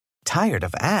tired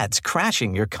of ads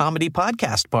crashing your comedy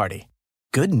podcast party?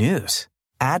 Good news.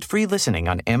 Ad-free listening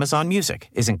on Amazon Music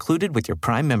is included with your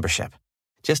Prime membership.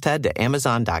 Just head to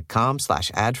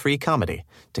amazon.com/ad-free comedy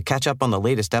to catch up on the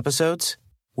latest episodes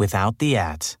without the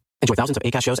ads. Enjoy thousands of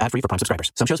Acast shows ad-free for Prime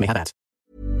subscribers. Some shows may have ads.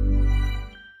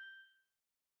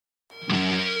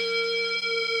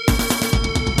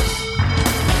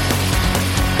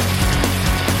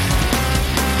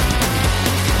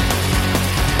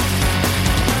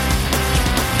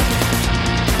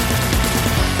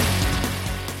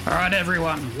 All right,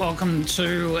 everyone, welcome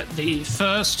to the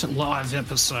first live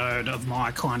episode of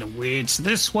My Kind of Weird. So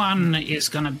this one is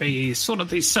going to be sort of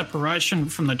the separation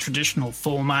from the traditional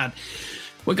format.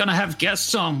 We're going to have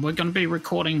guests on. We're going to be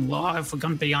recording live. We're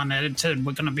going to be unedited.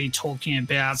 We're going to be talking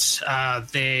about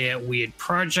their weird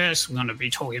projects. We're going to be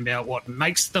talking about what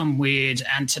makes them weird.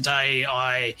 And today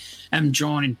I am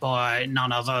joined by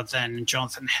none other than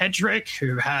Jonathan Hedrick,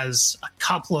 who has a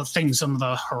couple of things on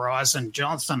the horizon.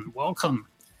 Jonathan, welcome.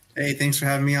 Hey, thanks for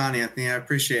having me on, Anthony. I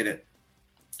appreciate it.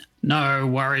 No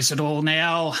worries at all.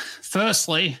 Now,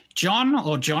 firstly, John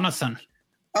or Jonathan?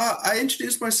 I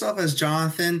introduced myself as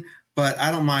Jonathan, but I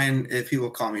don't mind if people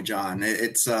call me John.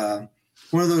 It's one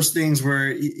of those things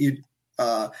where it's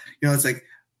like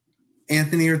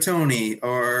Anthony or Tony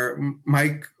or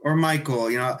Mike or Michael.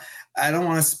 I don't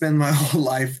want to spend my whole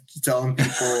life telling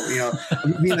people,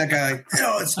 being that guy like,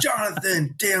 it's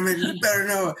Jonathan. Damn it, you better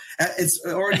know. It's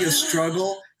already a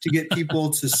struggle to get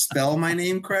people to spell my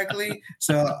name correctly.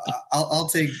 So I'll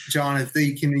take John if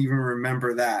they can even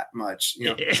remember that much.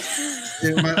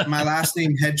 My last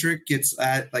name Hedrick gets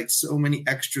at like so many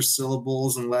extra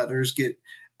syllables and letters get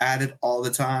added all the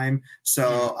time.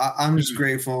 So I'm just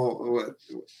grateful.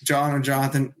 John or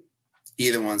Jonathan,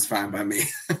 either one's fine by me.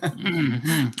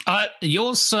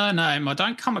 Your surname, I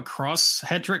don't come across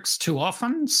Hedricks too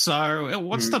often. So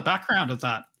what's the background of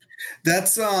that?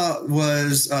 That's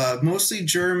was mostly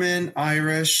German,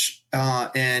 Irish,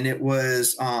 and it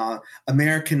was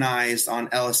Americanized on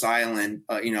Ellis Island,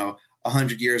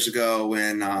 100 years ago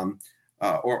when,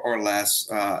 or less.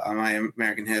 My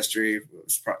American history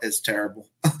is terrible,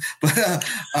 but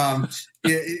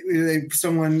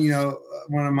someone,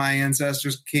 one of my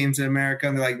ancestors came to America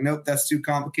and they're like, nope, that's too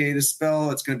complicated to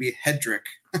spell. It's going to be Hedrick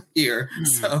here.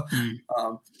 So,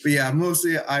 but yeah,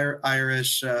 mostly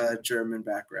Irish, German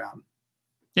background.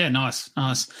 Yeah, nice.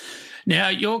 Now,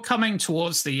 you're coming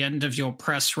towards the end of your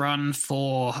press run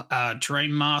for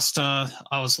Dream Master.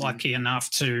 I was lucky enough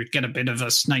to get a bit of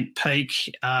a sneak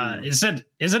peek. Is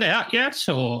it out yet,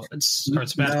 or it's about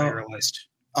to be released?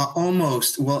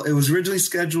 Almost. Well, it was originally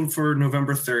scheduled for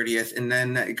November 30th, and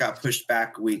then it got pushed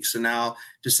back a week. So now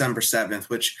December 7th,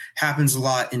 which happens a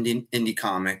lot in indie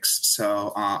comics.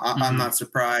 So I'm not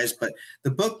surprised. But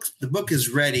the book is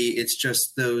ready. It's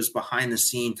just those behind the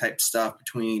scene type stuff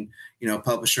between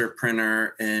publisher,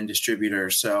 printer, and distributor.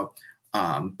 So,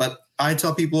 but I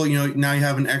tell people, now you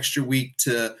have an extra week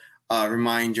to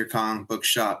remind your comic book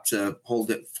shop to hold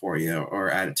it for you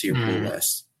or add it to your pull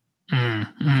list.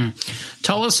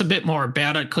 Tell us a bit more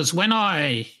about it, because when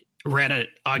I read it,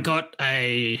 I got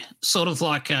a sort of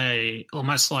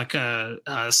almost like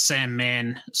a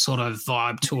Sandman sort of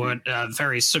vibe to it,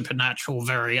 very supernatural,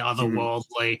 very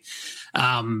otherworldly.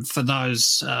 For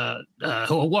those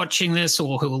who are watching this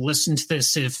or who will listen to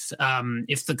this, if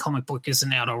the comic book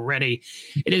isn't out already,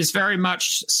 it is very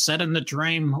much set in the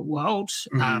dream world,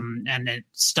 and it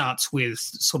starts with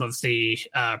sort of the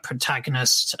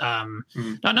protagonist.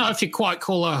 Don't know if you quite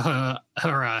call her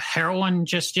a heroine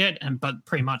just yet, but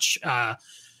pretty much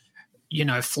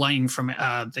fleeing from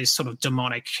these sort of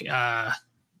demonic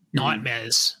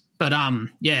nightmares. But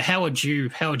how would you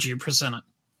present it?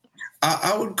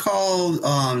 I would call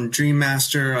Dream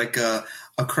Master like a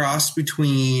cross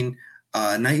between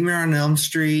Nightmare on Elm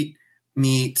Street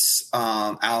meets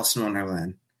Alice in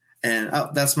Wonderland. And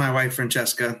that's my wife,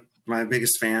 Francesca, my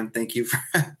biggest fan. Thank you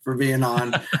for being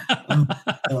on.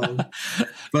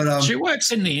 But she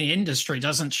works in the industry,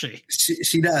 doesn't she?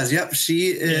 She does. Yep. She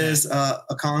is a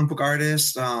comic book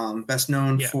artist, best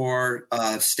known for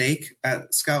Stake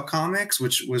at Scout Comics,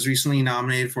 which was recently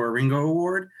nominated for a Ringo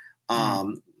Award.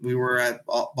 We were at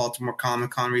Baltimore Comic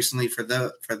Con recently for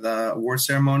the award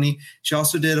ceremony. She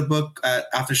also did a book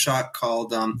at Aftershock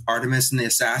called Artemis and the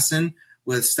Assassin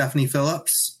with Stephanie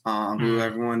Phillips, who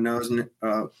everyone knows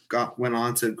went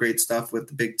on to great stuff with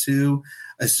the Big Two.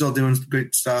 Is still doing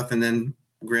great stuff. And then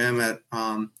Grimm at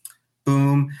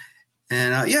Boom.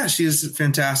 And she's a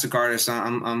fantastic artist.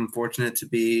 I'm fortunate to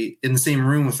be in the same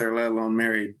room with her, let alone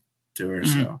married to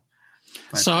her.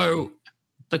 So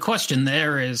the question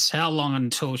there is, how long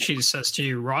until she says to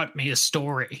you, write me a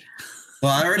story?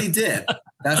 Well, I already did.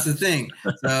 That's the thing.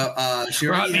 So she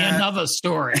Write already me another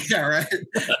story. Yeah, right.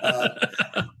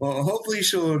 Well, hopefully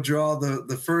she'll draw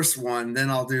the first one, then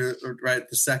I'll write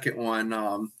the second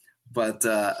one. But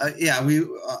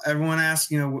everyone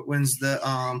asks, when's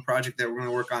the project that we're going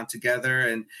to work on together,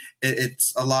 and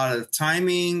it's a lot of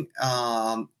timing.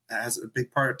 Has a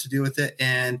big part to do with it,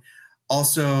 and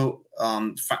also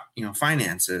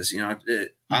finances.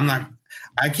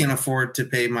 I can't afford to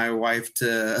pay my wife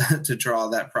to draw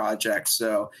that project,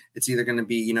 so it's either going to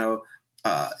be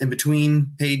in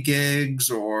between paid gigs,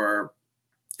 or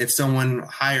if someone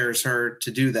hires her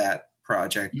to do that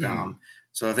project.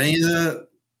 So if any of the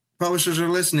publishers are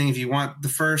listening, if you want the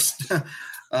first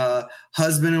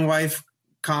husband and wife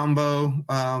combo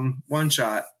one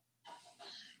shot,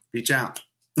 reach out.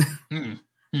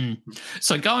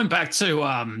 So going back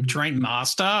to Dream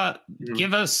Master,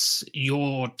 give us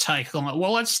your take on it.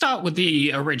 Well, let's start with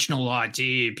the original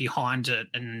idea behind it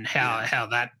and how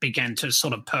that began to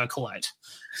sort of percolate.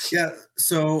 Yeah.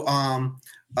 So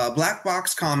Black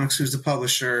Box Comics, who's the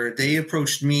publisher, they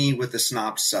approached me with the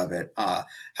synopsis of it. How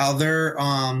their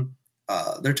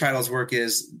titles work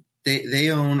is they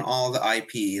own all the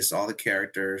IPs, all the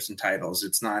characters and titles.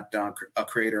 It's not a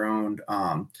creator-owned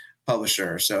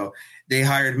publisher. So they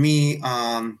hired me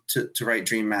to write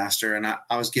Dream Master, and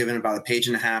I was given about a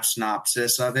 1.5-page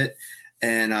synopsis of it.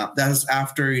 And that was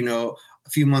after, a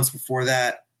few months before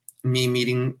that, me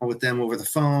meeting with them over the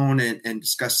phone and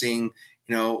discussing,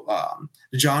 the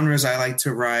genres I like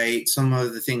to write, some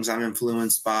of the things I'm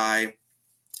influenced by.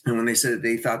 And when they said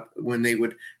they thought when they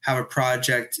would have a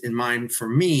project in mind for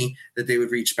me, that they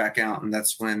would reach back out. And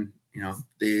that's when,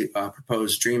 they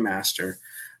proposed Dream Master.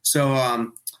 So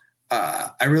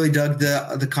I really dug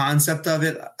the concept of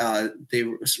it. They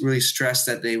really stressed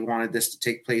that they wanted this to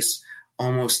take place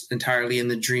almost entirely in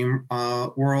the dream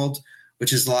world,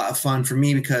 which is a lot of fun for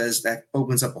me because that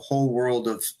opens up a whole world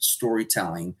of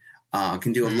storytelling.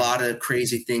 Can do a lot of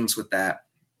crazy things with that.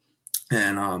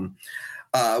 And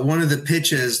one of the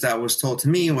pitches that was told to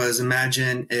me was,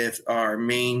 imagine if our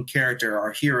main character,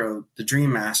 our hero, the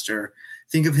Dream Master,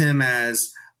 think of him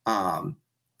as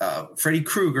Freddy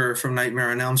Krueger from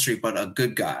Nightmare on Elm Street, but a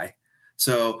good guy.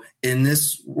 So in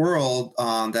this world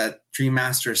that Dream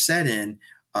Master is set in,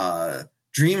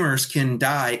 dreamers can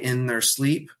die in their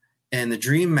sleep, and the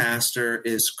Dream Master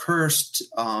is cursed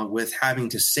with having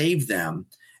to save them.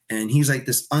 And he's like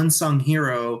this unsung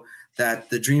hero that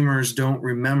the dreamers don't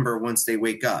remember once they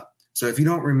wake up. So if you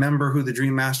don't remember who the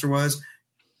Dream Master was,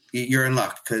 you're in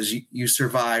luck because you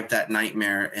survived that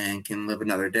nightmare and can live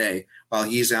another day while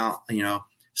he's out,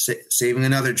 saving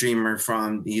another dreamer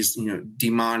from these,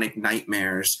 demonic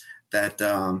nightmares that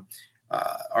are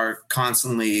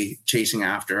constantly chasing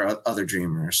after other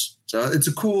dreamers. So it's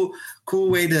a cool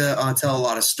way to tell a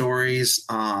lot of stories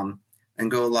and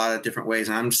go a lot of different ways.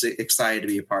 And I'm just excited to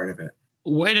be a part of it.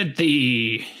 Where did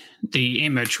the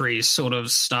imagery sort of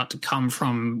start to come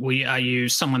from? Are you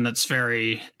someone that's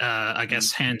very,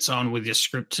 hands-on with your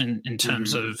script in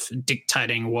terms of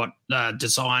dictating what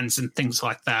designs and things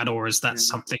like that, or is that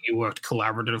something you worked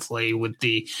collaboratively with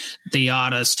the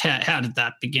artist? How did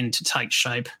that begin to take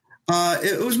shape?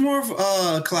 It was more of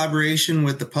a collaboration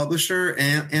with the publisher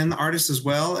and the artist as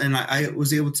well, and I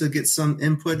was able to get some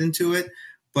input into it.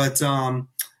 But I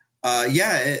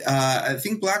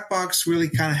think Black Box really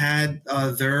kind of had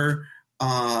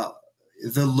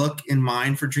the look in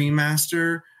mind for Dream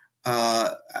Master,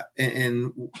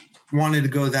 and wanted to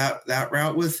go that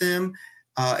route with him.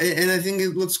 And I think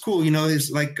it looks cool. He's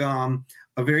like a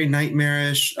very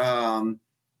nightmarish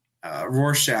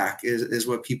Rorschach is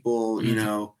what people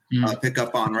pick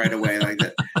up on right away. Like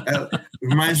that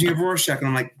reminds me of Rorschach, and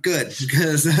I'm like, good,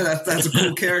 because that's a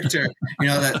cool character.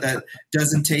 That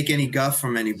doesn't take any guff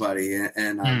from anybody.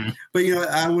 But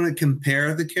I wouldn't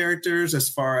compare the characters as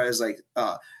far as like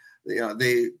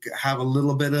they have a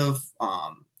little bit of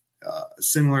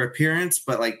similar appearance,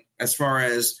 but like as far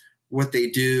as what they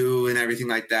do and everything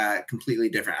like that, completely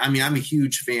different. I mean, I'm a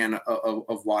huge fan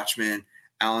of Watchmen,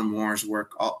 Alan Moore's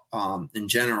work in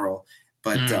general.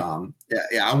 But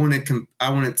I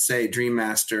wouldn't say Dream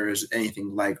Master is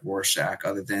anything like Rorschach,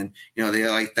 other than they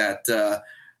like that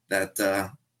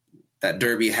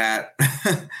derby hat,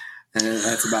 and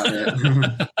that's about it.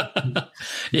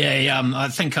 I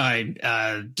think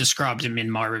I described him in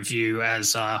my review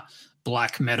as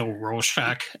black metal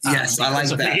Rorschach. Yes, I like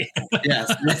that.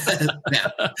 Yes,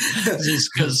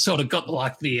 because sort of got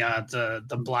like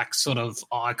the black sort of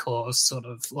eye claws, sort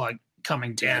of like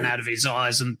coming down out of his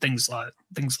eyes and things like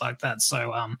that.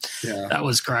 So that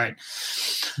was great.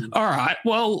 All right,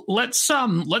 well, let's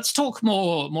talk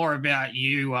more about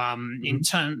you in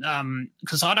term,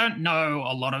 because I don't know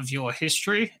a lot of your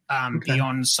history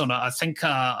beyond sort of. I think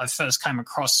I first came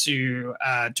across you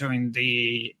doing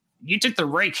you did the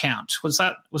recount. Was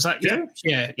that you?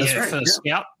 Yeah, that's right. First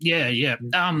Scout. Yeah.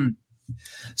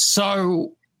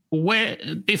 So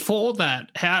before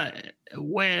that,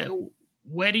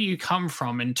 where do you come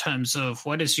from in terms of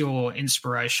where does your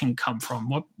inspiration come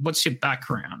from? What's your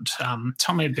background?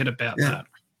 Tell me a bit about that.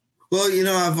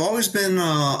 Well, I've always been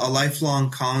a lifelong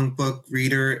comic book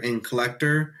reader and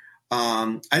collector.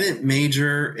 I didn't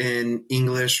major in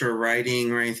English or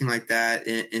writing or anything like that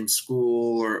in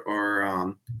school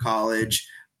or college,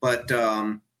 but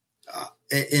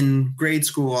in grade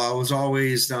school, I was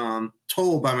always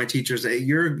told by my teachers that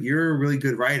you're a really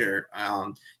good writer.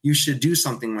 You should do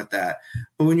something with that.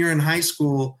 But when you're in high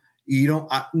school, you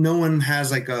don't. No one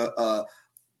has like a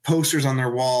posters on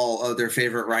their wall of their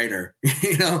favorite writer.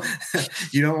 You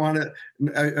don't want to.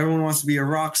 Everyone wants to be a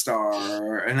rock star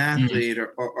or an athlete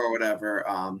or whatever.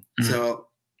 So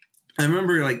I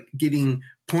remember like getting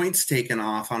points taken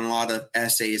off on a lot of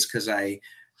essays because I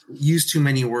used too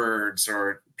many words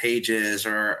or pages,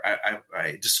 or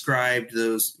I described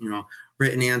those,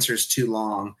 written answers too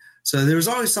long. So there was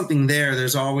always something there.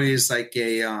 There's always like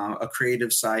a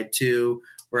creative side too,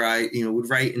 where I, would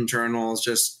write in journals,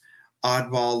 just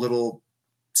oddball little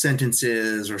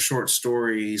sentences or short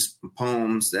stories,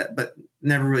 poems but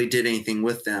never really did anything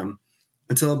with them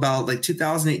until about like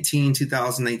 2018,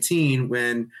 2019,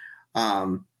 when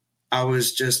I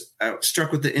was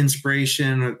struck with the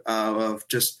inspiration of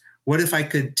just, what if I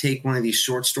could take one of these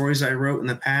short stories I wrote in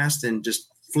the past and just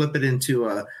flip it into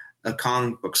a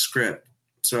comic book script?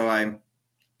 So I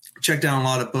checked out a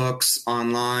lot of books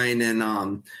online and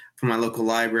from my local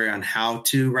library on how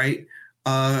to write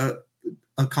a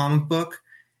comic book,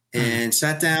 and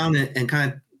sat down and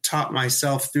kind of taught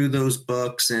myself through those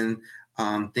books and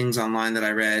things online that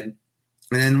I read.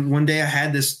 And then one day I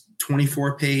had this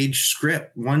 24-page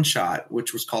script, one shot,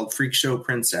 which was called Freak Show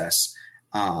Princess.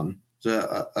 A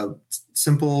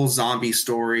simple zombie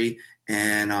story.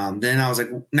 And then I was like,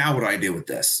 now what do I do with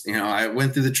this? I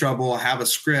went through the trouble. I have a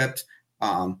script.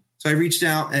 So I reached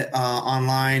out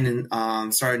online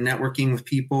and started networking with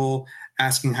people,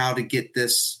 asking how to get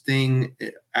this thing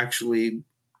actually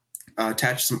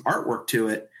attach some artwork to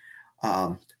it.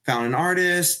 Found an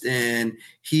artist, and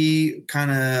he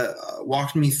kind of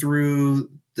walked me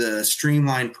through the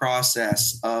streamlined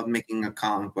process of making a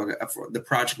comic book, the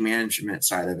project management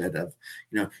side of it. Of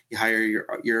you hire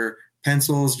your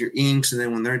pencils, your inks, and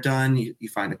then when they're done, you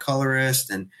find a colorist,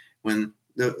 and when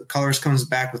the colorist comes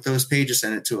back with those pages,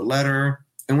 send it to a letter.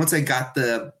 And once I got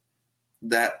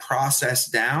that process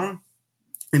down,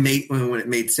 when it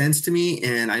made sense to me,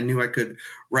 and I knew I could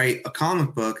write a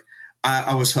comic book,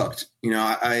 I was hooked.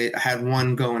 I had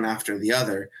one going after the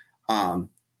other.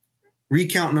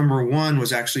 Recount number 1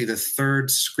 was actually the third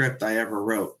script I ever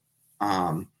wrote.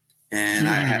 And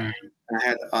I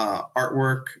had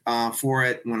artwork for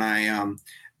it when I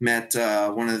met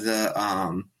one of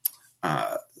the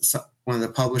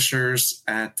publishers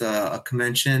at a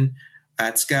convention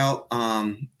at Scout,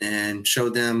 and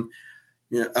showed them.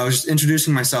 I was just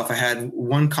introducing myself. I had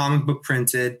one comic book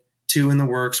printed, 2 in the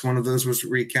works. One of those was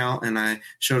Recount, and I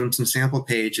showed him some sample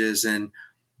pages, and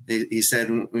he said,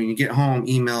 when you get home,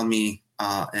 email me.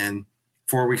 And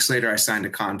 4 weeks later, I signed a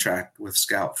contract with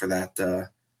Scout for that,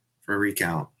 for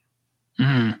Recount.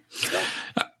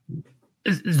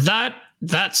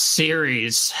 That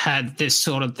series had this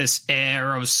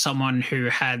air of someone who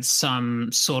had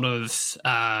some sort of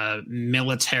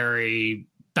military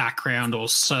background or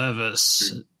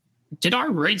service. Did I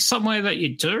read somewhere that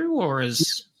you do, or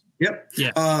is? Yep.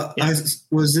 Yeah. I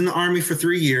was in the Army for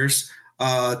 3 years.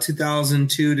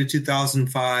 2002 to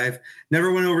 2005.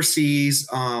 Never went overseas,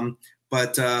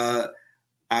 but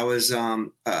I was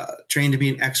trained to be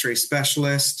an X-ray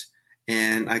specialist,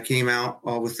 and I came out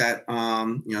with that,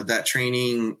 that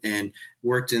training, and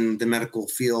worked in the medical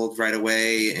field right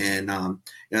away. And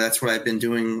that's what I've been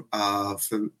doing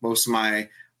for most of my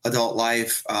adult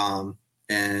life,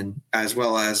 and as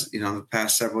well as the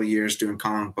past several years doing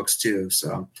comic books too.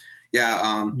 So,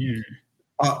 The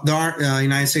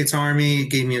United States Army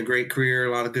gave me a great career,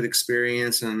 a lot of good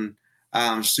experience, and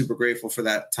I'm super grateful for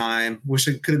that time. Wish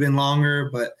it could have been longer,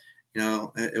 but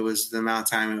it was the amount of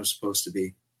time it was supposed to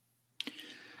be.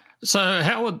 So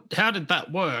how did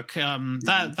that work?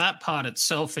 That part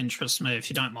itself interests me, if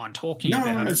you don't mind talking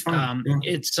about it. It's fine.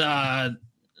 It's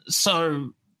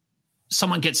so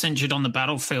someone gets injured on the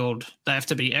battlefield, they have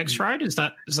to be X-rayed? Is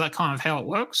that kind of how it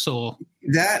works, or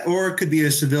that, or it could be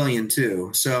a civilian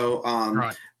too? So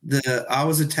right? I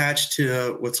was attached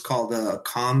to what's called a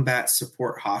combat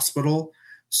support hospital.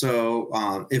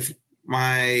 So if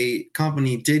my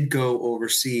company did go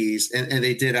overseas, and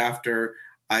they did after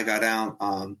I got out,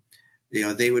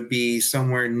 they would be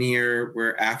somewhere near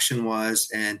where action was,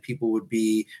 and people would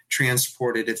be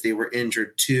transported if they were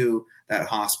injured to that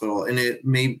hospital. And it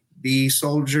may be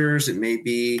soldiers, it may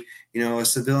be, a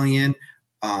civilian.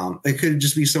 It could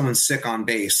just be someone sick on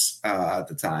base at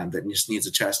the time that just needs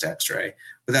a chest X-ray.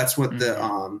 But that's what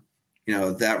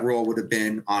that role would have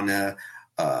been on a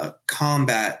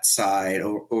combat side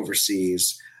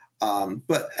overseas.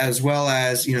 But as well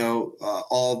as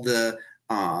all the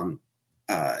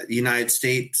United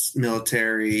States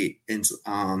military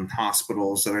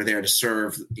hospitals that are there to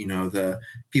serve the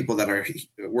people that are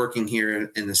working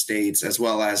here in the States, as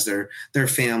well as their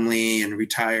family and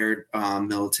retired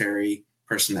military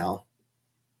personnel.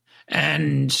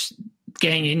 And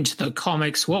getting into the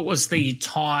comics, what was the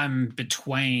time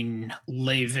between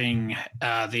leaving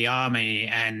the army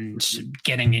and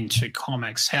getting into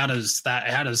comics? How does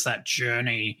that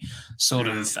journey sort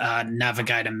of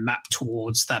navigate and map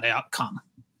towards that outcome?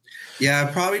 Yeah,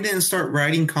 I probably didn't start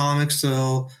writing comics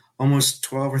till almost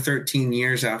 12 or 13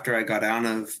 years after I got out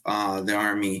of the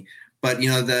army. But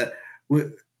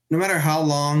no matter how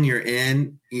long you're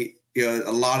in,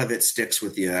 a lot of it sticks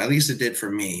with you. At least it did for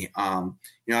me.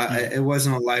 It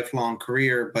wasn't a lifelong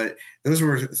career, but those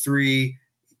were 3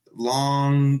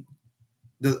 long.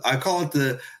 I call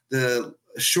it the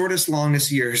shortest,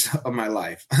 longest years of my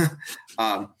life.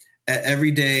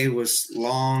 Every day was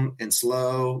long and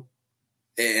slow,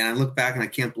 and I look back and I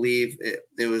can't believe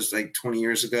it was like 20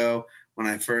 years ago when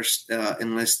I first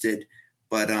enlisted.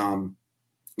 But I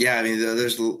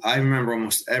remember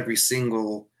almost every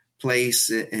single place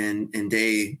and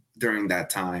day during that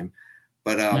time.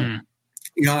 But I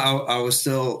was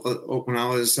still when I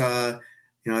was at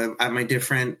my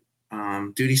different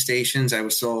duty stations, I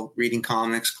was still reading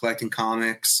comics, collecting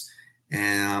comics,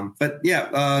 and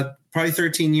probably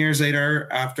 13 years later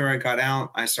after I got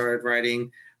out, I started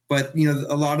writing. But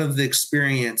a lot of the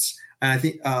experience, and I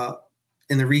think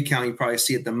in the recount you probably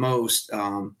see it the most,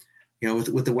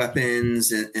 with the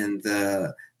weapons and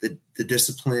the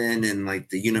discipline and like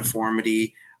the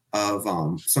uniformity of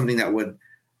something that would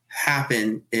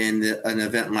happen in an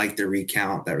event like the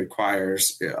recount that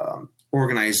requires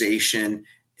organization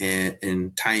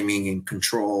and timing and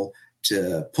control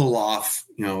to pull off,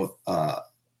 a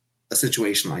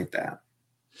situation like that.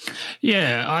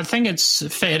 Yeah, I think it's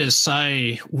fair to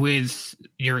say with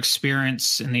your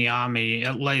experience in the army,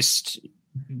 at least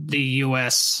the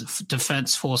US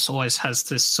Defense Force always has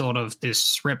this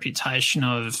reputation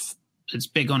of it's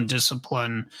big on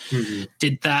discipline. Mm-hmm.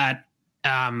 Did that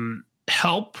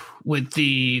help with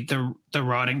the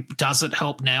writing? Does it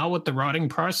help now with the writing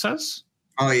process?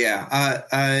 Oh yeah,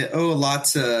 I owe a lot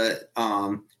to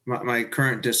my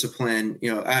current discipline.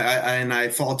 I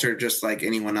falter just like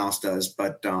anyone else does.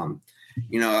 But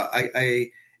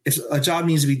if a job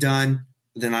needs to be done,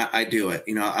 then I do it.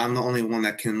 I'm the only one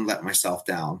that can let myself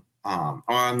down. Or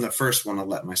I'm the first one to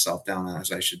let myself down,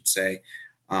 as I should say.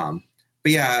 But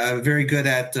yeah, I'm very good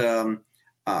at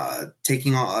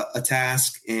taking a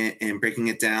task and breaking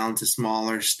it down to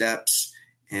smaller steps.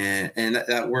 And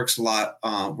that works a lot,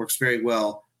 works very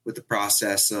well with the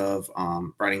process of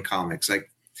writing comics. Like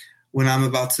when I'm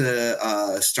about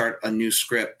to start a new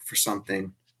script for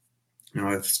something,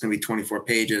 if it's going to be 24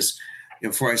 pages,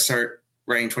 before I start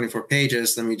writing 24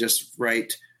 pages, let me just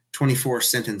write 24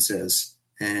 sentences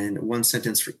and 1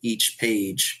 sentence for each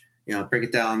page, break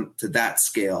it down to that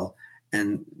scale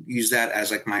and use that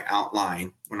as like my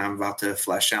outline when I'm about to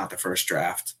flesh out the first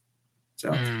draft.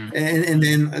 So, and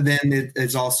then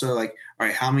it's also like, all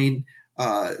right, how many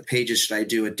pages should I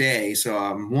do a day? So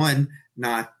one,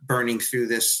 not burning through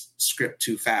this script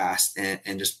too fast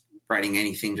and just writing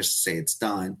anything just to say it's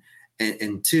done.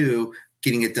 And 2,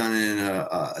 getting it done in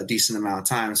a decent amount of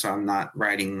time. So I'm not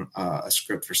writing a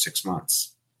script for 6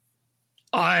 months.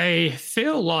 I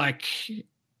feel like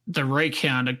the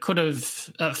recount, it could have,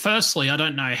 firstly, I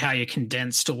don't know how you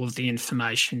condensed all of the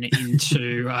information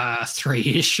into 3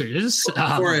 issues.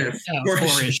 4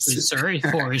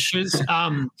 issues.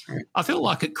 I feel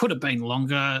like it could have been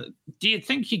longer. Do you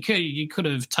think you could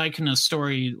have taken a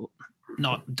story,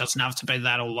 doesn't have to be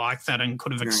that or like that, and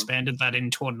could have expanded that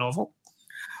into a novel?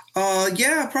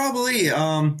 Yeah, probably.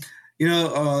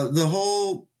 The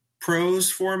whole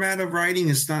prose format of writing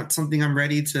is not something I'm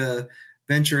ready to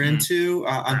venture into.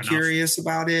 I'm curious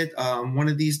about it. One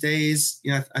of these days,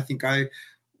 I think I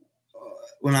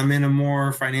when I'm in a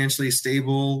more financially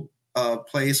stable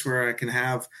place where I can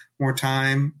have more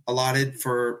time allotted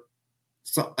for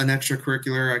an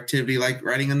extracurricular activity like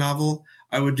writing a novel,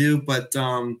 I would do. But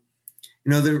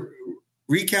the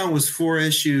recount was 4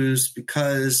 issues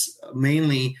because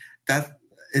mainly that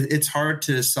it's hard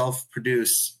to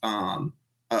self-produce an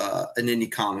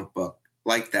indie comic book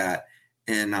like that,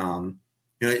 and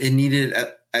it needed.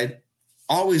 I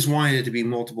always wanted it to be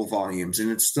multiple volumes,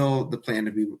 and it's still the plan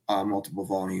to be multiple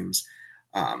volumes,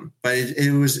 but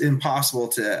it was impossible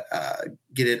to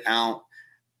get it out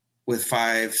with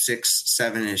 5, 6,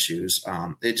 7 issues.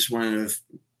 It just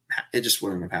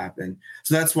wouldn't have happened.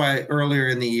 So that's why earlier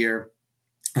in the year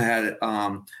I had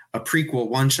a prequel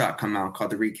one-shot come out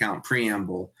called The Recount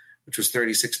Preamble, which was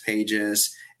 36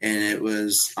 pages, and it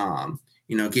was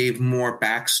gave more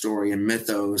backstory and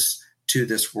mythos to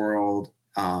this world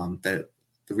that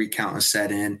the recount is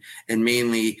set in, and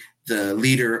mainly the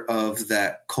leader of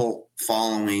that cult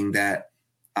following that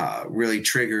really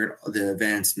triggered the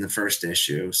events in the first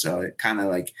issue. So it kind of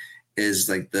like is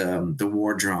like the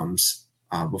war drums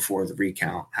before the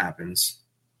recount happens.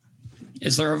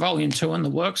 Is there a volume 2 in the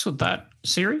works with that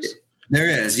series? There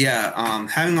is, yeah.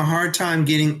 Having a hard time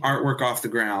getting artwork off the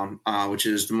ground, which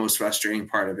is the most frustrating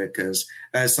part of it, because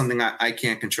that is something I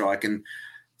can't control. I can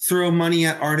throw money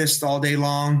at artists all day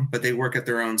long, but they work at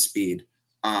their own speed.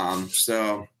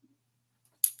 So,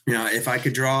 if I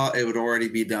could draw, it would already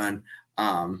be done.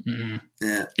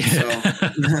 Yeah. So,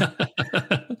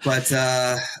 but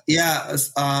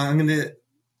I'm gonna,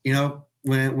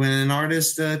 when an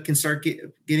artist can start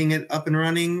getting it up and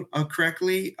running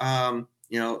correctly,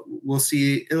 we'll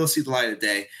see. It'll see the light of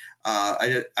day.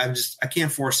 I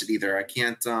can't force it either. I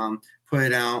can't put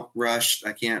it out rushed.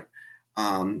 I can't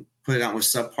put it out with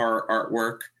subpar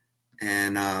artwork,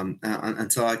 and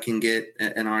until I can get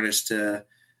an artist to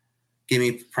give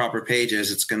me proper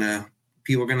pages,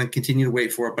 people are gonna continue to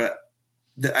wait for it. But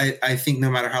I think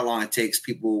no matter how long it takes,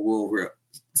 people will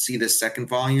see the second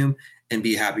volume and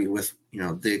be happy with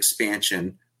the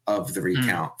expansion of the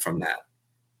recount from that.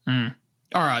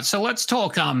 All right, so let's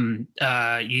talk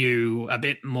you a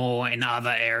bit more in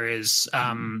other areas.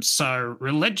 So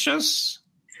religious.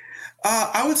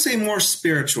 I would say more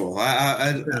spiritual.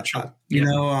 I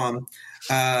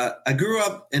grew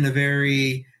up in a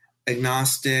very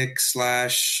agnostic /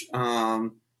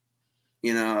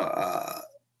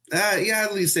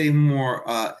 at least a more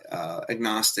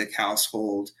agnostic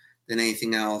household than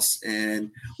anything else.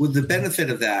 And with the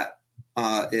benefit of that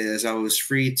is I was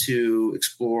free to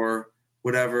explore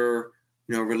whatever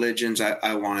religions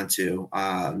I wanted to.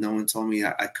 No one told me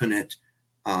I couldn't.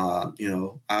 I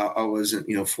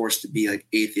wasn't forced to be like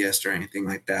atheist or anything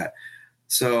like that.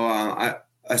 So I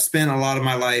spent a lot of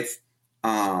my life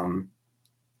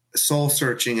soul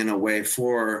searching in a way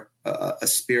for a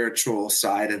spiritual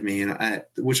side of me, and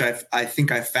which I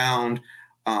think I found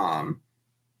a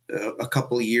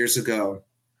couple of years ago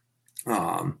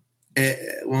when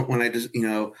I just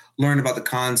learned about the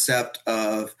concept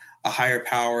of a higher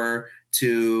power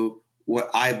to what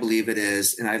I believe it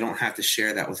is, and I don't have to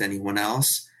share that with anyone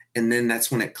else. And then that's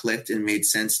when it clicked and made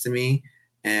sense to me,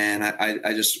 and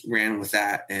I just ran with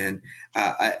that. And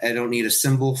I don't need a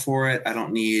symbol for it. I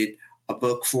don't need a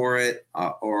book for it,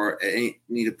 or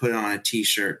need to put it on a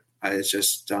T-shirt. It's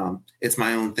just it's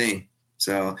my own thing.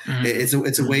 So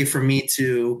it's a way for me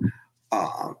to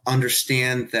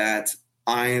understand that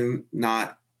I'm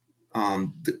not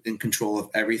in control of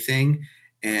everything,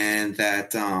 and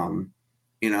that I'm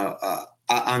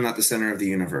not the center of the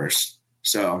universe.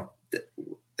 So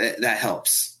that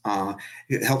helps.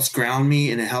 It helps ground me,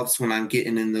 and it helps when I'm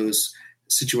getting in those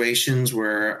situations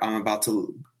where I'm about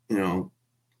to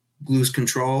lose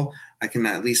control. I can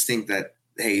at least think that,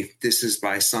 hey, this is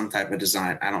by some type of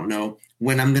design. I don't know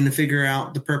when I'm going to figure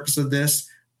out the purpose of this,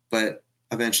 but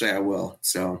eventually I will.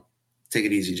 So take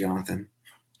it easy, Jonathan.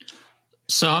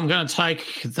 So I'm going to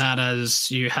take that as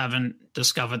you haven't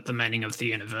discovered the meaning of the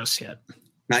universe yet.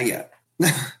 Not yet.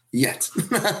 Yet.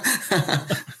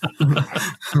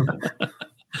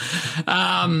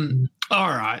 All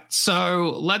right.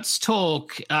 So let's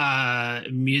talk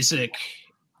music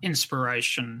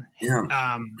inspiration.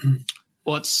 Yeah.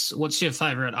 What's your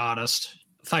favorite artists?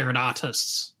 Favorite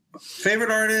artists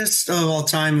of all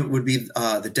time would be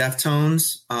the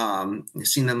Deftones. I've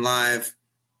seen them live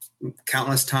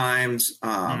countless times.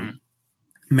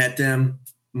 Met them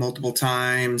multiple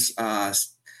times.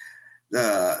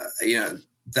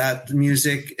 That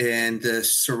music and the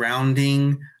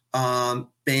surrounding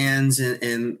bands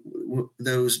and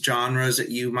those genres that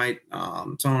you might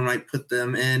someone might put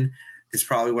them in is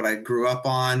probably what I grew up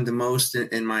on the most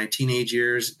in my teenage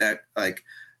years. That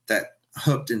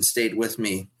hooked and stayed with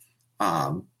me.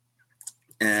 And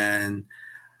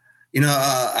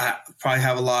I probably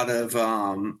have a lot of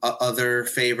other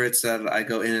favorites that I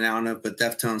go in and out of, but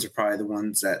Deftones are probably the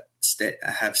ones that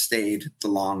have stayed the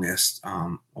longest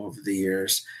over the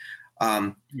years.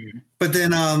 But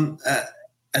then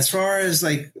as far as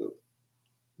like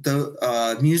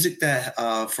the music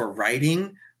that for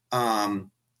writing, I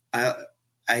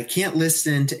can't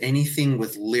listen to anything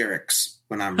with lyrics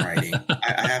when I'm writing.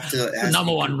 I have to. The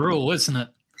number one rule, isn't it?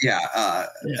 Yeah,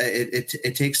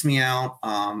 it takes me out.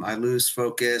 I lose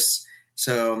focus.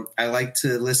 So I like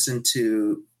to listen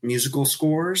to musical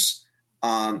scores.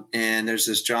 And there's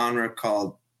this genre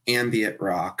called ambient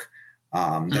rock.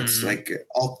 That's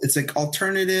it's like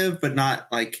alternative, but not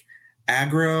like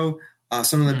aggro.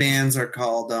 Some of the bands are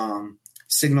called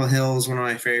Signal Hill's one of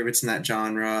my favorites in that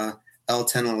genre.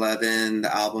 L1011,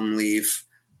 the album Leaf.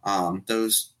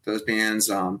 Those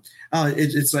bands.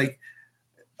 It's like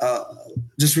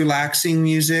just relaxing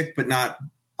music, but not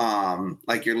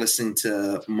like you're listening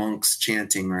to monks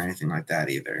chanting or anything like that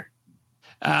either.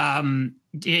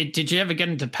 Did you ever get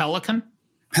into Pelican?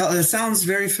 It sounds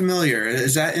very familiar.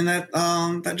 Is that in that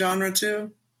that genre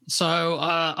too? So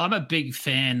I'm a big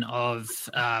fan of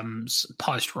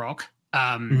post rock.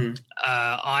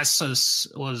 ISIS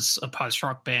was a post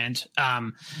rock band,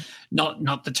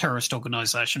 not the terrorist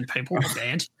organization people, the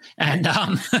band, and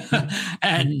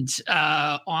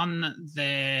on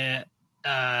their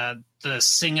the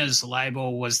singer's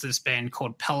label was this band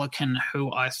called Pelican,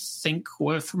 who I think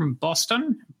were from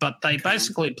Boston, but they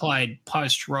basically played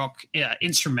post rock,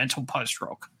 instrumental post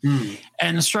rock,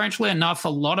 and strangely enough, a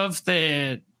lot of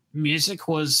their music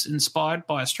was inspired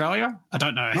by Australia. I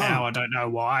don't know how, I don't know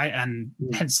why, and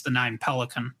hence the name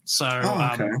Pelican. So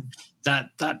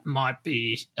that might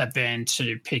be a band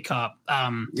to pick up.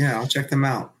 I'll check them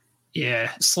out.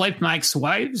 Yeah, Sleep Makes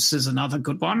Waves is another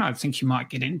good one I think you might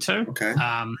get into. Okay.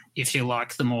 If you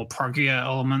like the more proggier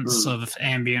elements of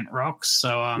ambient rock.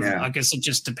 So I guess it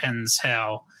just depends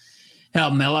how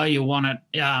mellow you want it.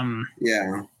 Yeah.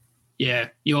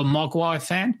 You're a Mogwai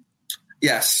fan?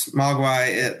 Yes,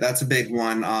 Mogwai. That's a big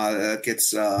one. That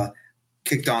gets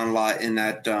kicked on a lot in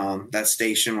that that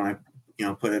station when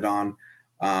I put it on.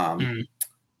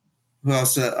 Who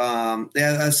else?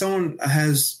 Someone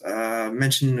has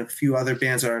mentioned a few other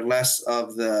bands that are less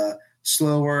of the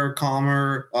slower,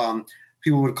 calmer.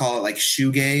 People would call it like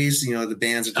shoegaze. The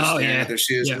bands are just standing with their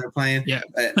shoes when they're playing. Yeah.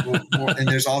 And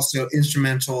there's also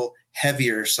instrumental,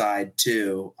 heavier side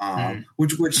too,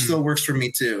 which still works for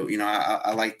me too.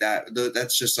 I like that.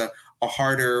 That's just a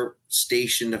harder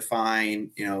station to find,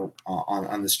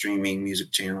 on the streaming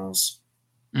music channels.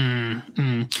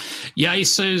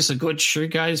 Yesu's a good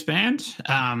shoegaze band.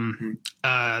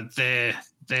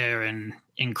 They're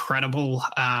incredible.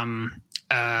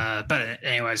 But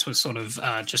anyways, we're sort of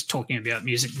just talking about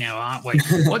music now, aren't we?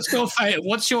 What's your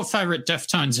favorite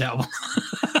Deftones album?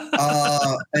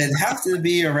 It'd have to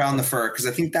be Around the Fur, because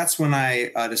I think that's when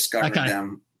I discovered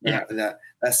them. Yeah.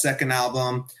 That second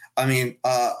album. I mean,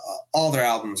 all their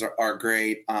albums are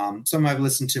great. Some I've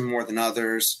listened to more than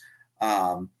others.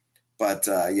 But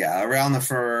Around the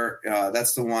Fur,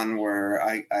 that's the one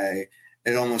where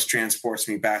it almost transports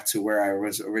me back to where I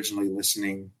was originally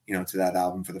listening, to that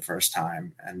album for the first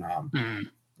time. And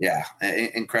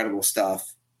incredible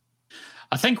stuff.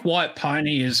 I think White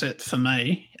Pony is it for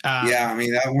me. I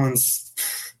mean that one's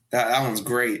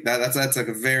great. That's like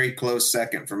a very close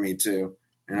second for me too.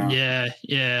 Yeah.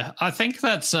 I think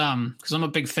that's because I'm a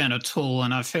big fan of Tool,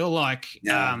 and I feel like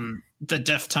the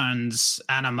Deftones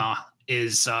Anima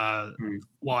is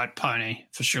White Pony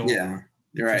for sure. Yeah,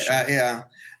 you're right. Sure.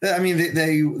 I mean,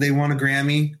 they won a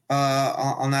Grammy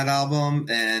on that album,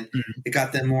 and it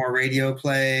got them more radio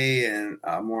play and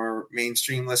more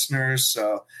mainstream listeners.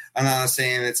 So I'm not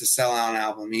saying it's a sellout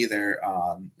album either.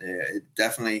 It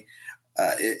definitely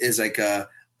is like a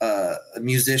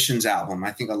musician's album.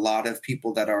 I think a lot of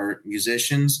people that are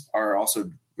musicians are also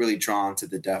really drawn to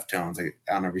the Deftones,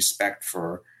 out of respect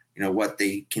for what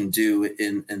they can do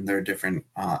in their different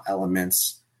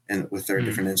elements and with their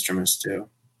different instruments too.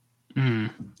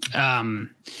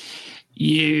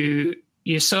 You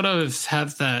sort of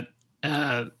have that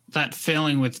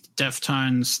feeling with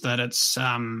Deftones that it's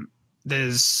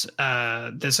there's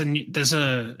a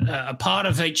part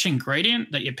of each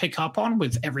ingredient that you pick up on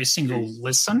with every single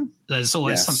listen. There's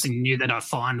always something new that I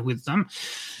find with them,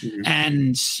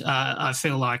 and I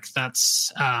feel like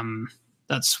that's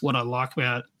what I like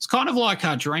about it. It's kind of like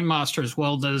our Dream Master as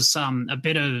well. There's a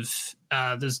bit of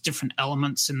there's different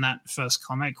elements in that first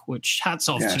comic, which hats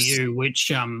off to you, which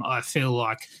I feel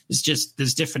like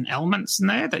there's different elements in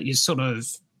there that you sort of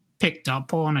picked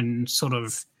up on and sort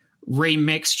of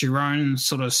remixed your own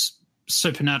sort of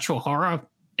supernatural horror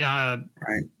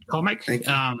comic.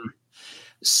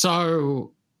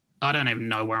 So I don't even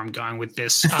know where I'm going with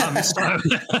this. I'm just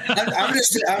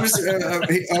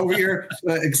over here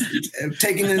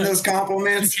taking in those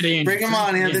compliments. Bring them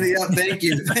on, Anthony. Up, thank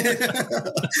you.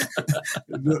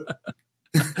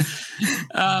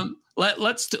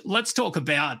 Let's talk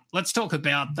about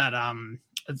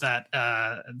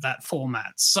that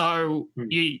format. So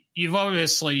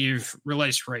you've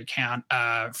released Recount,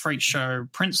 Freak Show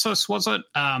Princess, was it?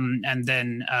 And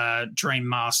then Dream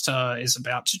Master is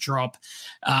about to drop.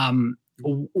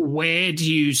 Where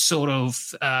do you sort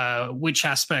of which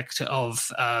aspect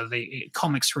of the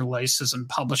comics releases and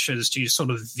publishers do you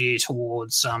sort of veer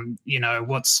towards?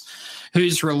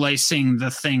 Who's releasing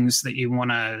the things that you want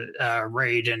to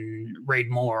read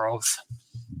more of?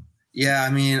 Yeah, I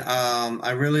mean,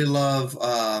 I really love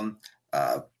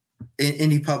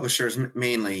indie publishers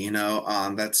mainly.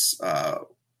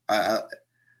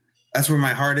 That's where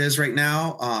my heart is right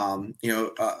now.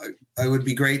 It would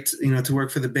be great, to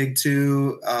work for the big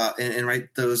two and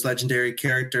write those legendary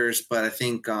characters. But I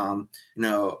think, to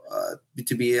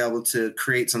be able to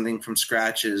create something from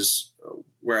scratch is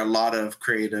where a lot of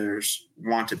creators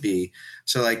want to be.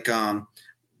 So like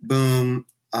Boom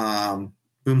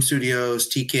Studios,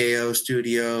 TKO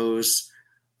Studios,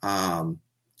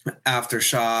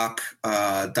 Aftershock,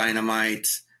 Dynamite,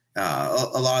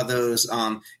 a lot of those.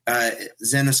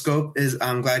 Zenoscope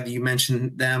I'm glad you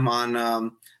mentioned them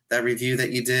on that review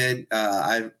that you did.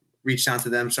 I've reached out to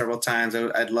them several times.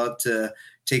 I'd love to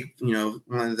take, one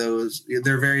of those.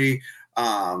 They're very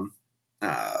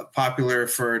popular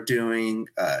for doing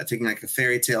taking like a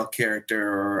fairy tale character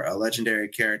or a legendary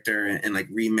character and like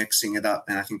remixing it up,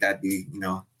 and I think that'd be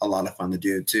a lot of fun to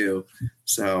do too.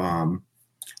 So I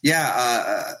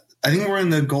think we're in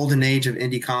the golden age of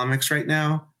indie comics right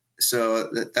now, so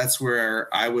that's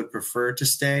where I would prefer to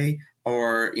stay.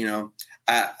 Or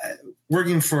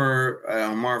working for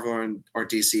Marvel or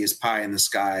DC is pie in the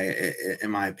sky,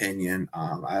 in my opinion.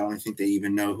 I don't think they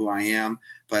even know who I am.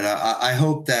 But I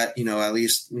hope that, at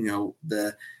least,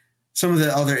 some of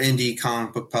the other indie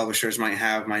comic book publishers might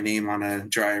have my name on a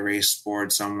dry erase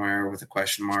board somewhere with a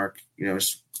question mark,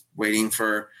 just waiting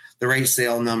for the right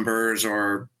sale numbers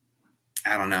or,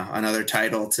 I don't know, another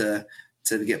title to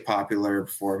get popular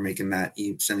before making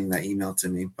sending that email to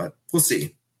me. But we'll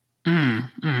see.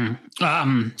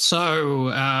 So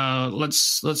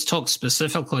let's talk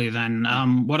specifically then.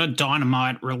 What are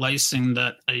Dynamite releasing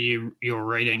that you're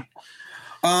reading?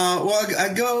 Well, I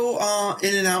go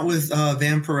in and out with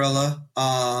Vampirella.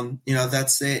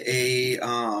 That's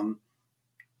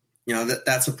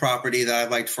that's a property that I've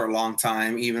liked for a long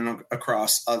time, even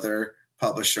across other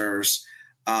publishers.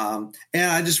 And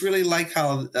I just really like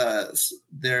how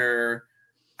they're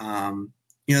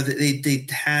they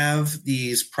have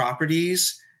these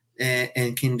properties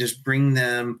and can just bring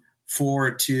them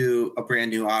forward to a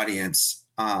brand new audience,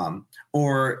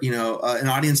 or an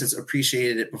audience that's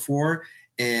appreciated it before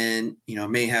and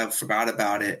may have forgot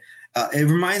about it. It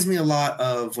reminds me a lot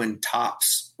of when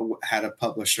Topps had was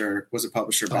a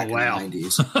publisher back in the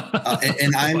 90s.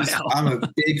 And I'm a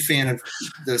big fan of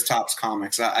those Topps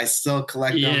comics. I still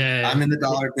collect them. I'm in the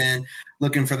dollar bin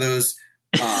looking for those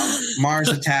Mars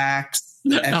Attacks.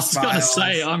 I was going to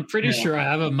say, I'm pretty sure I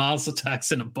have a Mars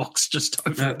Attacks in a box just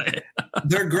over there.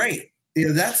 They're great.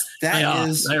 That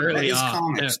is comics.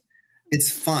 Yeah.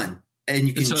 It's fun, and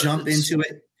you can jump into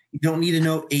it. You don't need to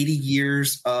know 80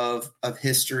 years of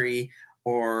history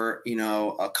or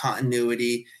a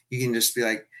continuity. You can just be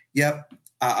like, "Yep,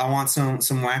 I want some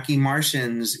wacky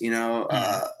Martians,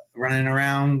 running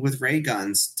around with ray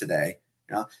guns today."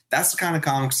 That's the kind of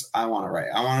comics I want to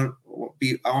write. I want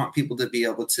people to be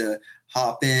able to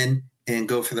hop in and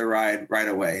go for the ride right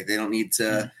away. They don't need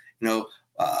to,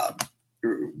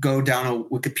 go down a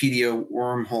Wikipedia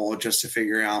wormhole just to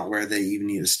figure out where they even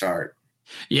need to start.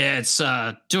 Yeah, it's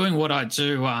doing what I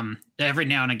do. Every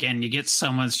now and again, you get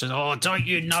someone that's just, "Oh, don't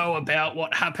you know about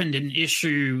what happened in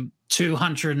issue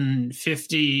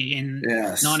 250 in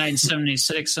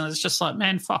 1976?" And it's just like,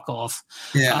 man, fuck off.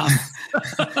 Yeah.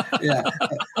 Yeah.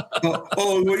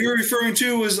 What you're referring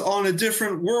to was on a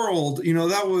different world.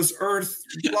 That was Earth,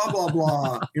 blah, blah,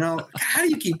 blah. How do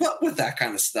you keep up with that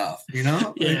kind of stuff?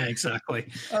 Yeah, exactly.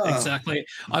 Exactly.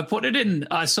 I put it in,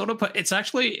 it's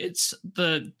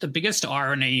the biggest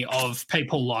irony of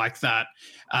people like that.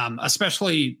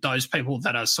 especially those people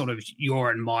that are sort of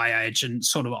your and my age and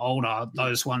sort of older,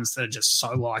 those ones that are just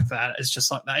so like that. It's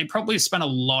just like they probably spent a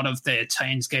lot of their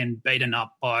teens getting beaten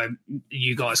up by,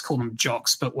 you guys call them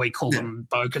jocks, but we call them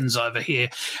bogans over here.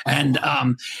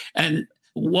 And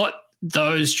what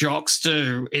those jocks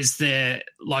do is they're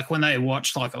like when they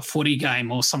watch like a footy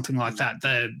game or something like that,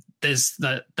 there's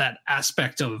that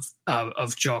aspect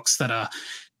of jocks that are,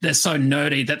 they're so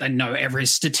nerdy that they know every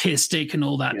statistic and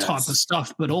all that type of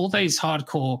stuff. But all these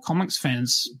hardcore comics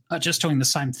fans are just doing the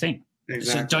same thing.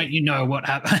 Exactly. So don't you know what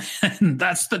happened?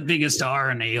 That's the biggest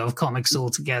irony of comics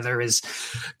altogether is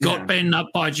got beaten up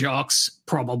by jocks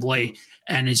probably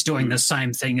and is doing the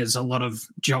same thing as a lot of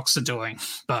jocks are doing.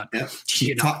 But,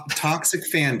 you know. Toxic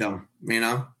fandom, you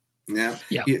know? Yeah.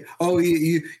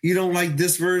 You don't like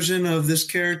this version of this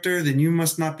character, then you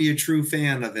must not be a true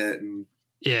fan of it. And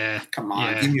come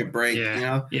on, give me a break, you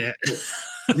know? Yeah.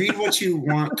 Read what you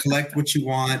want, collect what you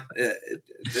want.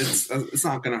 It's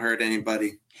not going to hurt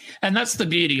anybody. And that's the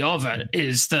beauty of it,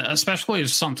 is that especially if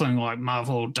something like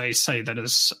Marvel, DC that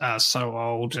is so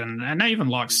old, and even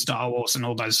like Star Wars and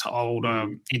all those old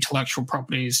intellectual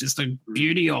properties, is the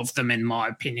beauty of them, in my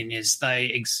opinion, is they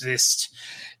exist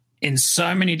in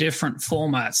so many different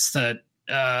formats that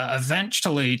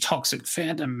eventually toxic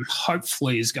fandom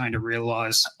hopefully is going to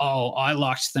realize, oh, I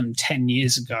liked them 10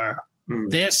 years ago.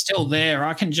 They're still there.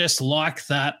 I can just like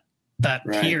that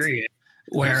period.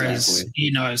 Whereas,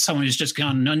 you know, someone who's just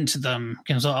gone into them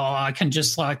goes, oh, I can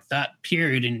just like that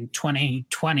period in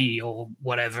 2020 or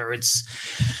whatever. It's,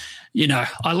 you know,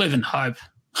 I live in hope.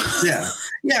 Yeah.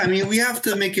 I mean, we have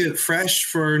to make it fresh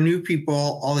for new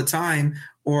people all the time,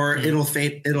 or it'll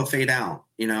fade out,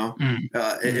 you know.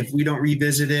 If we don't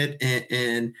revisit it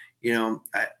and you know,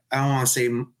 I don't want to say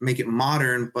make it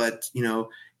modern, but, you know,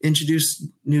 introduce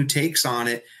new takes on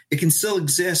it, it can still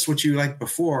exist what you liked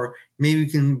before. Maybe we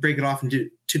can break it off into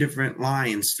 2 different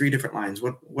lines, 3 different lines,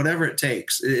 whatever it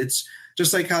takes. It's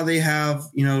just like how they have,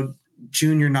 you know,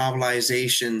 junior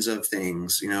novelizations of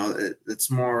things, you know,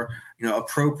 it's more, you know,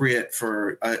 appropriate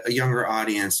for a younger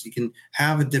audience. You can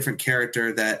have a different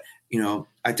character that, you know,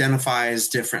 identifies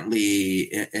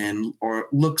differently and or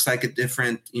looks like a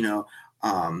different, you know,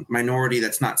 minority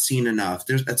that's not seen enough.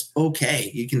 That's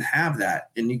okay. You can have that,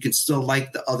 and you can still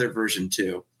like the other version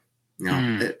too. You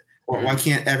know, why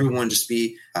can't everyone just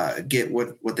be get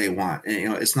what they want? And, you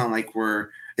know, it's not like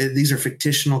these are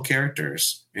fictional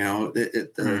characters. You know,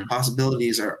 the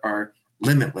possibilities are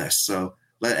limitless. So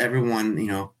let everyone, you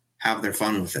know, have their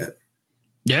fun with it.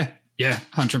 Yeah,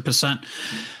 100%.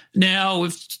 Now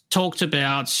we've talked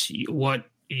about what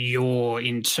you're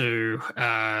into,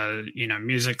 you know,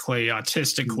 musically,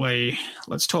 artistically.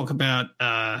 Let's talk about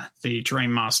the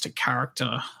Dream Master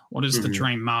character. What is the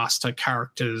Dream Master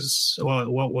character's?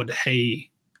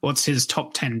 What's his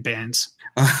top 10 bands?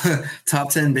 Top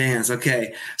 10 bands.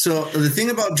 Okay. So the thing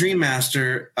about Dream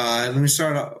Master, let me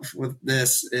start off with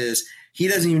this, is he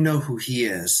doesn't even know who he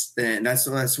is. And that's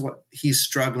what he's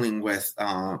struggling with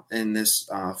in this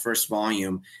first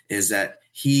volume, is that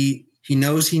he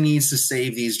knows he needs to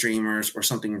save these dreamers or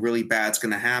something really bad's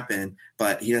going to happen,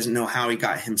 but he doesn't know how he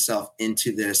got himself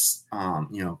into this,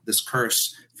 you know, this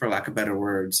curse, for lack of better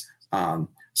words.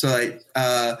 So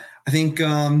I think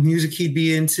music he'd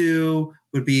be into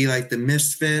would be like the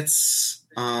Misfits,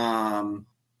 the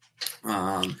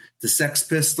Sex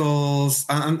Pistols.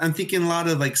 I'm thinking a lot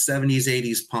of like 70s,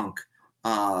 80s punk,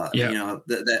 you know,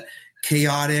 that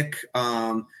chaotic,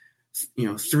 you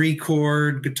know,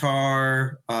 3-chord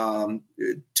guitar,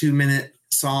 2-minute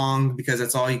song because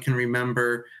that's all you can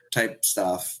remember type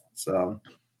stuff. So,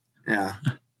 yeah.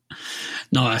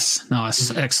 Nice.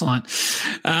 Excellent.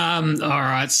 All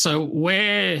right. So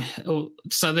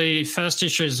the first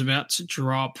issue is about to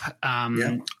drop. How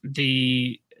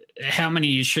many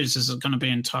issues is it going to be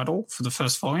in total for the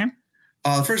first volume?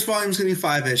 The first volume is going to be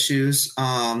 5 issues.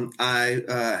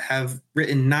 I have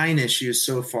written 9 issues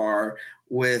so far,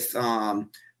 with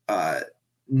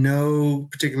no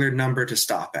particular number to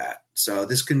stop at. So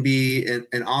this can be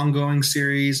an ongoing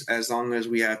series as long as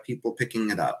we have people picking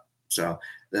it up. So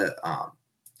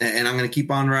and I'm going to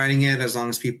keep on writing it as long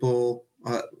as people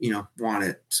you know, want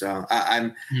it. So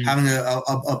I'm having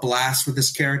a blast with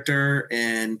this character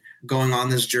and going on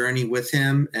this journey with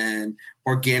him and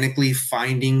organically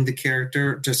finding the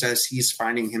character just as he's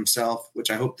finding himself, which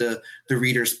I hope the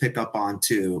readers pick up on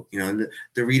too. You know,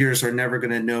 the readers are never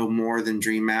going to know more than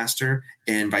Dream Master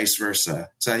and vice versa.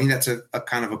 So I think that's a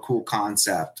kind of a cool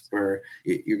concept where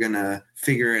you're going to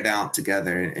figure it out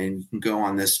together and go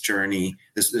on this journey,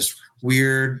 this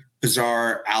weird,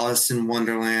 bizarre Alice in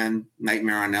Wonderland,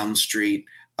 Nightmare on Elm Street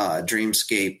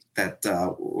dreamscape that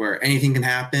where anything can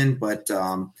happen, but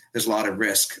there's a lot of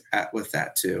risk with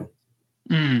that too.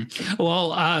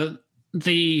 Well,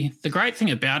 the great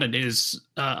thing about it is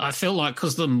I feel like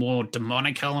because the more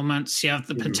demonic elements, you have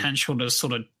the potential to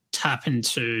sort of tap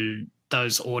into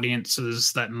those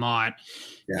audiences that might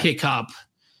pick up,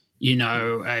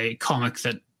 a comic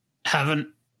that haven't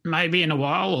maybe in a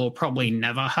while or probably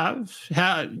never have.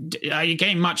 How are you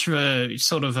getting much of a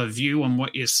sort of a view on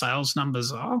what your sales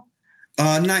numbers are?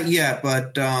 Not yet,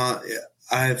 but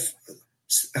I've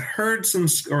heard some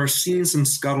or seen some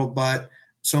scuttlebutt.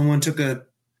 Someone took a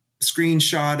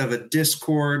screenshot of a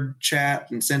Discord chat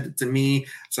and sent it to me,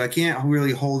 so I can't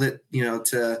really hold it,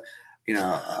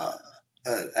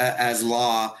 as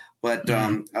law. But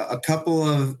a couple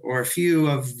of or a few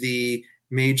of the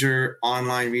major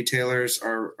online retailers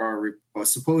are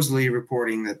supposedly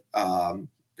reporting that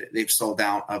they've sold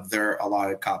out of their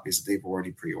allotted copies that they've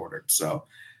already pre-ordered. So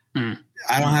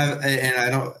I don't have,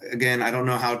 and I don't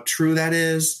know how true that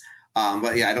is.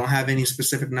 But yeah, I don't have any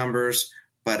specific numbers.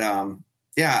 But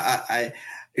I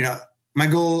my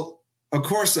goal, of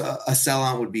course, a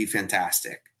sellout would be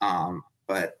fantastic.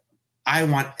 But I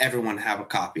want everyone to have a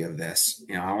copy of this.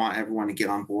 I want everyone to get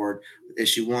on board with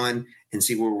issue 1 and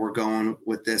see where we're going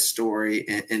with this story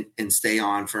and stay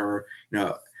on for,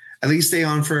 at least stay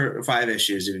on for 5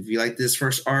 issues. If you like this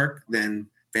first arc, then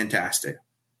fantastic.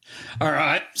 All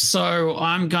right. So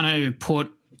I'm going to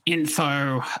put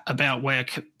info about where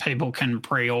people can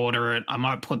pre-order it. I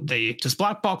might put does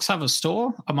Black Box have a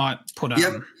store? I might put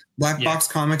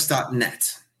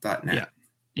blackboxcomics.net.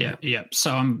 Yeah.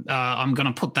 So I'm going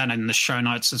to put that in the show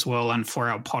notes as well, and for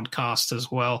our podcast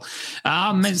as well.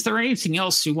 Is there anything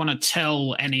else you want to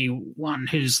tell anyone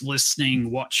who's listening,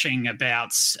 watching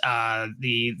about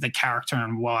the character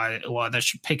and why they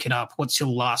should pick it up? What's your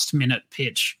last minute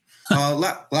pitch?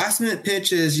 Last minute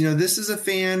pitch is, this is a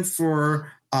fan for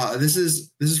this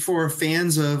is for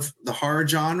fans of the horror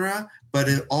genre, but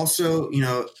it also,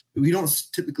 we don't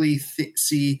typically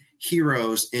see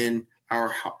heroes in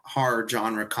our horror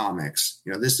genre comics.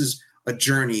 This is a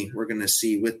journey we're going to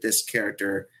see with this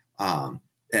character.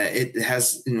 It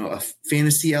has, a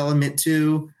fantasy element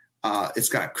too. It's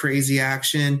got crazy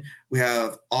action. We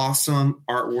have awesome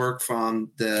artwork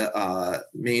from the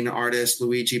main artist,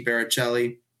 Luigi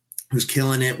Baricelli, who's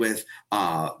killing it with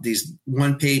these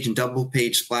 1-page and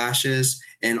double-page splashes.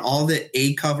 And all the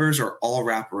A covers are all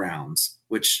wraparounds,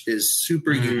 which is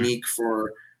super unique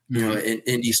for an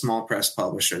indie small press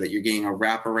publisher, that you're getting a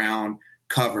wraparound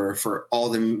cover for all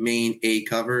the main A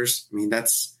covers. I mean,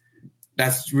 that's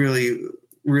really,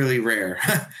 really rare.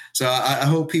 So I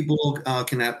hope people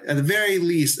can at the very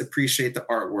least appreciate the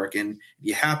artwork. And if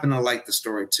you happen to like the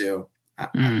story too,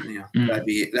 that'd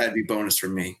be bonus for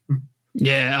me.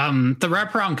 Yeah, the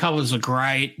wraparound covers are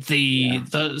great.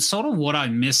 The sort of what I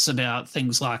miss about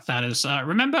things like that is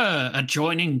remember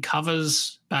adjoining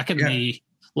covers back in the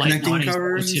late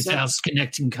 90s, 2000s,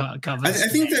 connecting covers. I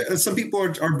think that some people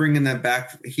are bringing that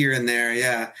back here and there.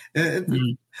 Yeah.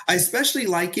 I especially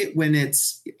like it when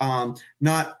it's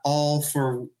not all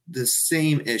for the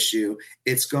same issue.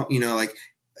 It's like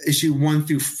issue 1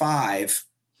 through 5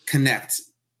 connect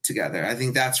together. I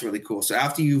think that's really cool. So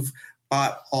after you've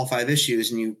bought all 5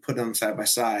 issues and you put them side by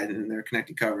side and they're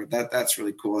connected cover, that's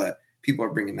really cool that people are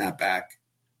bringing that back.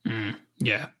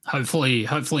 Yeah,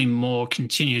 hopefully more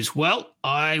continues. Well,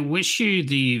 I wish you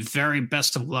the very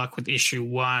best of luck with issue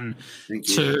 1,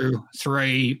 2,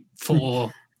 3,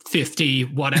 4, 50,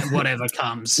 whatever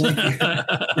comes.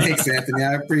 Thanks, Anthony.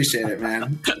 I appreciate it,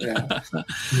 man. Yeah.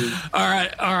 All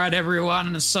right,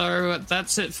 everyone. So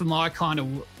that's it for my kind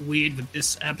of weird with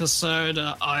this episode.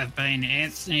 I've been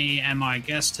Anthony, and my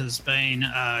guest has been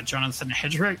Jonathan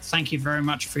Hedrick. Thank you very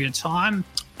much for your time.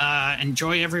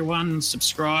 Enjoy, everyone.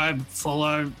 Subscribe,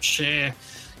 follow, share,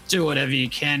 do whatever you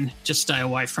can. Just stay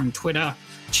away from Twitter.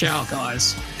 Ciao,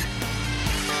 guys.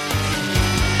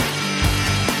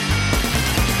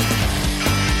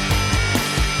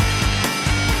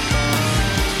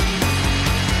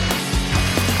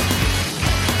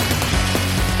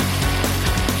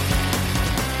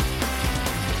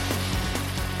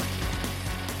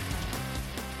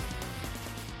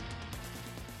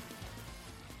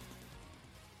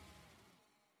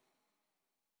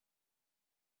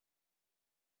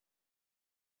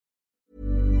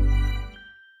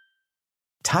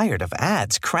 Tired of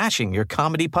ads crashing your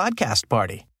comedy podcast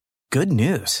party? Good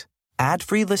news.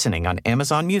 Ad-free listening on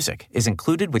Amazon Music is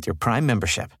included with your Prime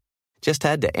membership. Just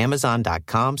head to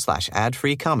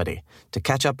amazon.com/ad-free comedy to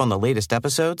catch up on the latest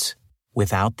episodes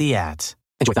without the ads.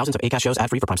 Enjoy thousands of Acast shows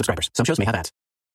ad-free for Prime subscribers. Some shows may have ads.